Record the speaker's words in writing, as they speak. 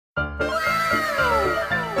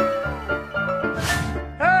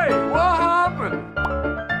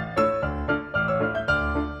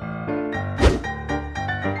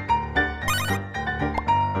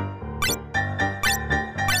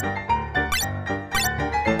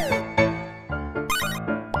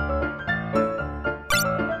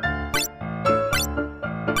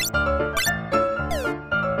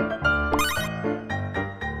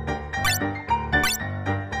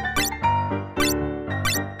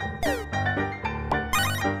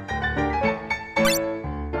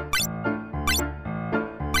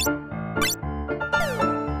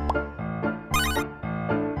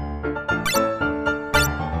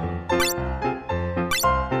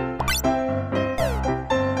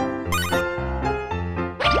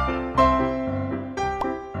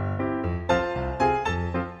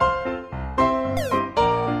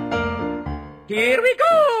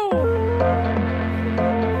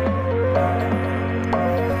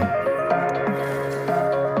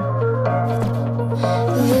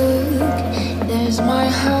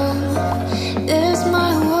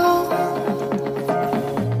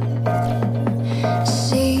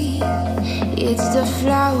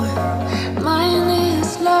Mine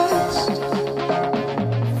is lost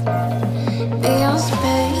beyond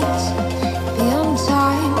space, beyond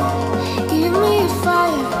time. Give me a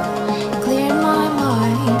fire, clear my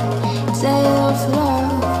mind. Tale of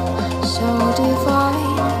love, so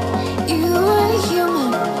divine. You are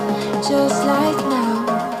human, just like now.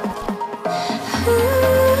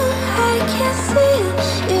 I can see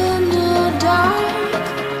it in the dark.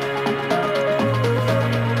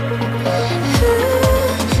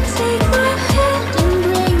 Take my hand and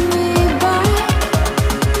bring me back.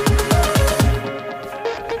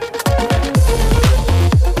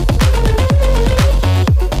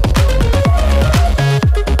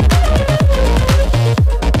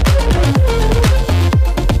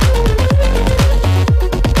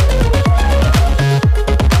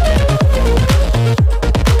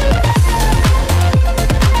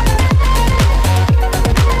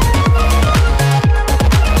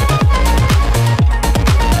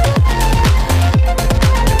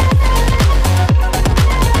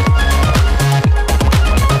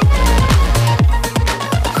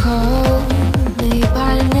 Call me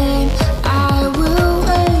by name, I will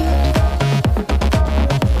wait.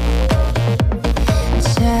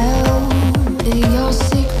 Tell me your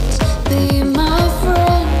secrets, be my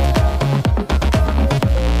friend.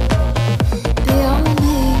 Beyond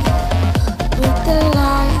me, with the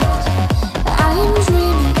light, I am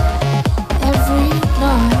dreaming every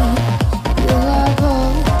night. You are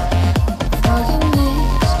both fucking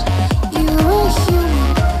missed. You are human,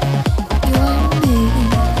 you and me.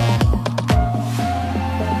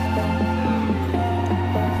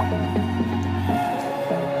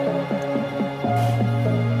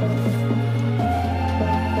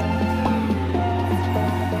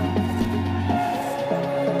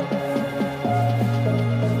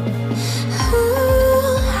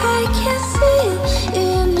 I can see it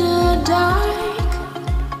in the dark.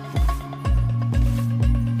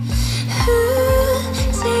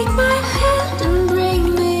 Take my hand and bring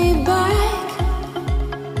me back.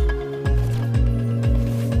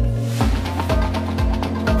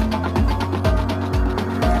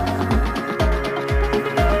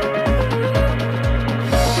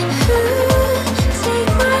 Take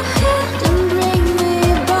my hand and bring me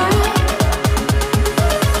back.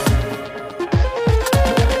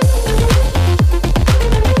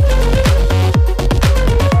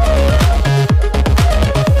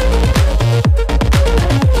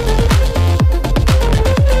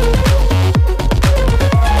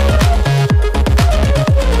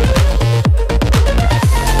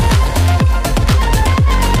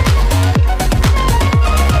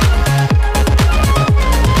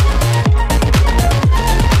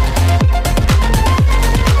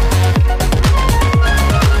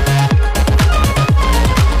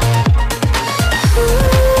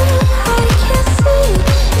 I can see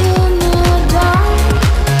it in the dark.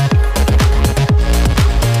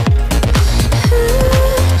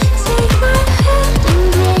 Take my hand and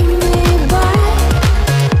bring me back.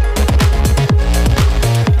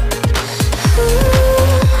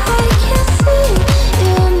 I can see it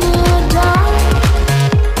in the dark.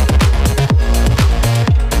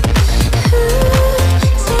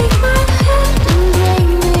 Take my hand and bring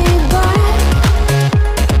me back.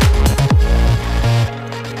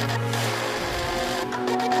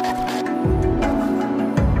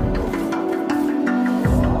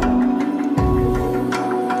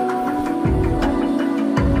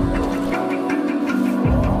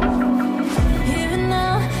 Even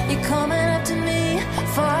now, you're coming up to me,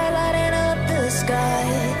 fire lighting up the sky.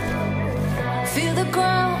 Feel the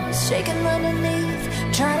ground shaking underneath,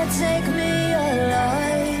 trying to take me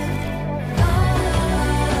alive.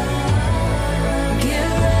 Get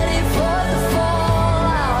ready for the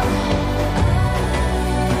fallout.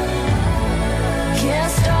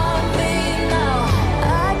 Can't stop me now.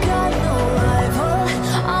 I got no rival.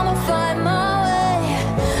 I'ma find my way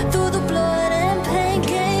through the blood and pain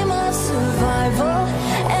game of survival.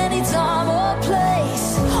 Any time or place,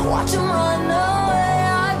 watch 'em run away.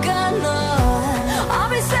 I got none. I'll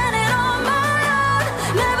be standing on my own,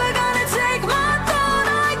 never gonna take my throne.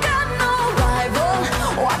 I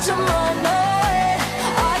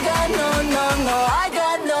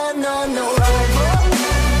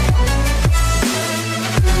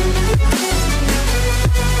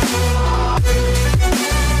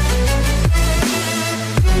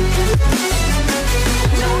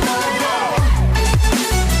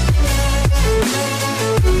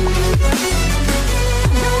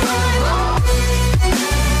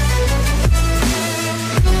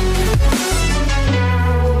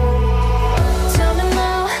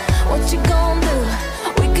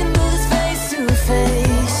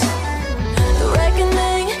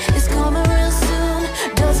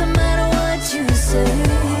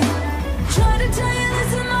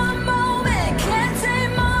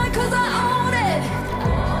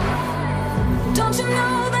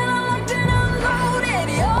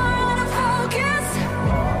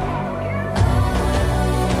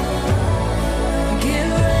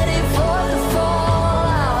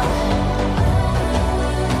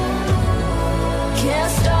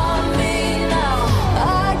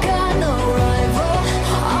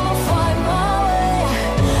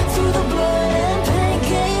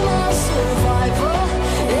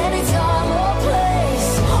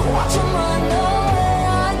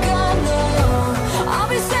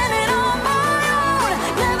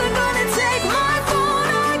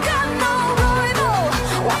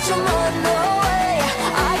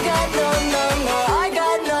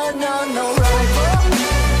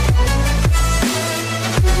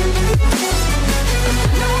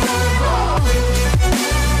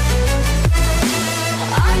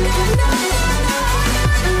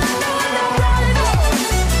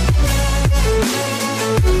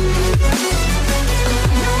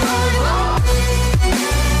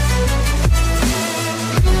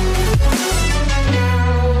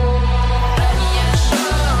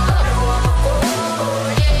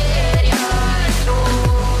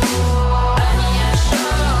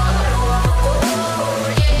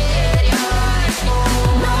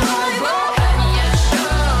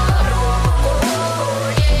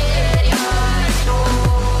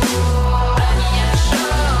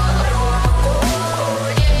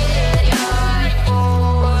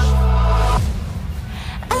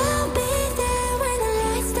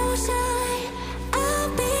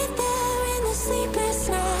sleeping.